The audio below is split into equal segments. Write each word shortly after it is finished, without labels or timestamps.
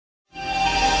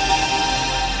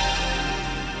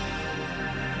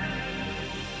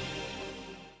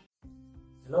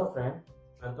Hello friend,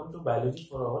 welcome to Biology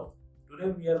for All.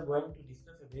 Today we are going to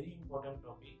discuss a very important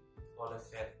topic called a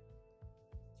cell.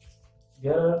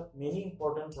 There are many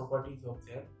important properties of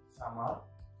cell. Some are: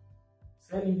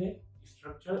 cell is a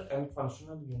structural and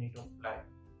functional unit of life.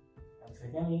 And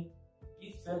second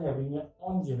is cell having its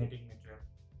own genetic material?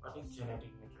 What is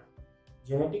genetic material?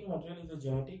 Genetic material is a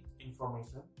genetic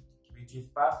information which is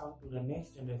passed on to the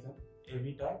next generation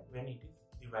every time when it is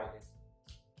divided.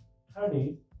 Third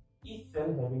is cell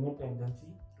having a tendency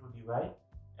to divide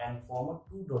and form a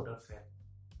two daughter cell.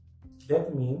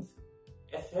 That means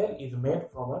a cell is made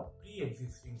from a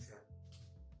pre-existing cell.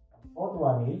 And fourth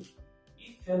one is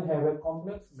cell have a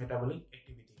complex metabolic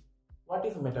activity. What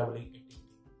is metabolic activity?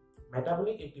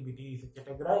 Metabolic activity is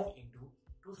categorized into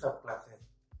two subclasses.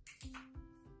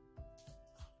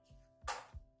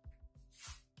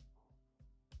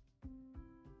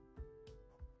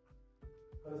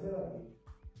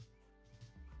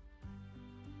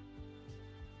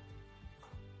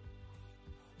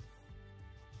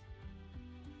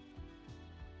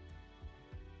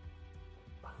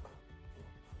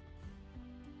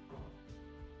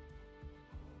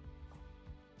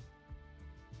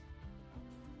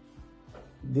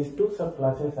 These two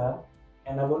subclasses are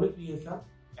anabolic reaction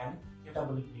and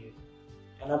catabolic reaction.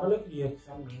 Anabolic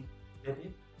reaction means that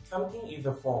something is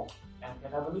a form, and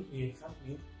catabolic reaction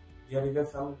means there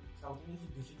is something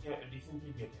is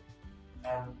disintegrated.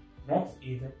 And next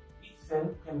is each cell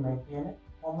can maintain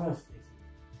homeostasis.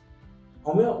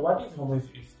 What is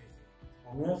homeostasis?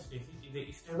 Homeostasis is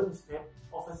a stable state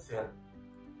of a cell.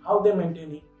 How they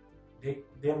maintain it?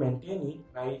 They maintain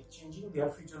it by changing their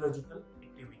physiological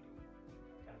activity.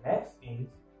 Next is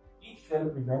each cell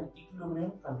prevents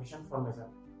equilibrium condition formation.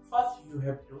 First, you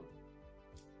have to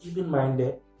keep in mind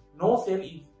that no cell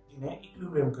is in an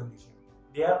equilibrium condition.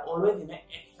 They are always in an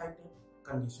excited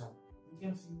condition. You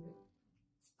can see that.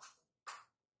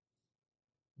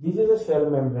 This is a cell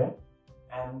membrane,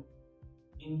 and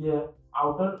in the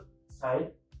outer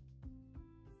side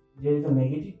there is a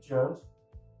negative charge,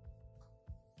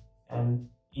 and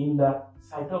in the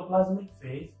cytoplasmic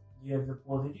phase there is a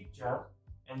positive charge.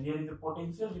 And there is a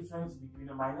potential difference between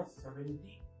a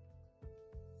 -70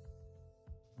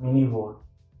 millivolt.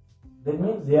 That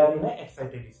means they are in an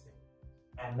excited state.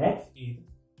 And next is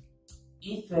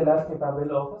each cell are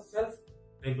capable of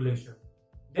self-regulation.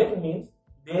 That means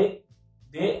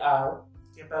they are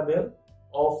capable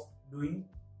of doing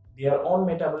their own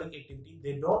metabolic activity.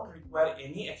 They don't require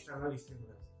any external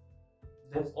stimulus.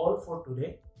 That's all for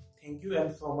today. Thank you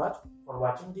and so much for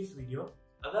watching this video.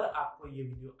 अगर आपको ये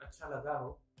video अच्छा लगा हो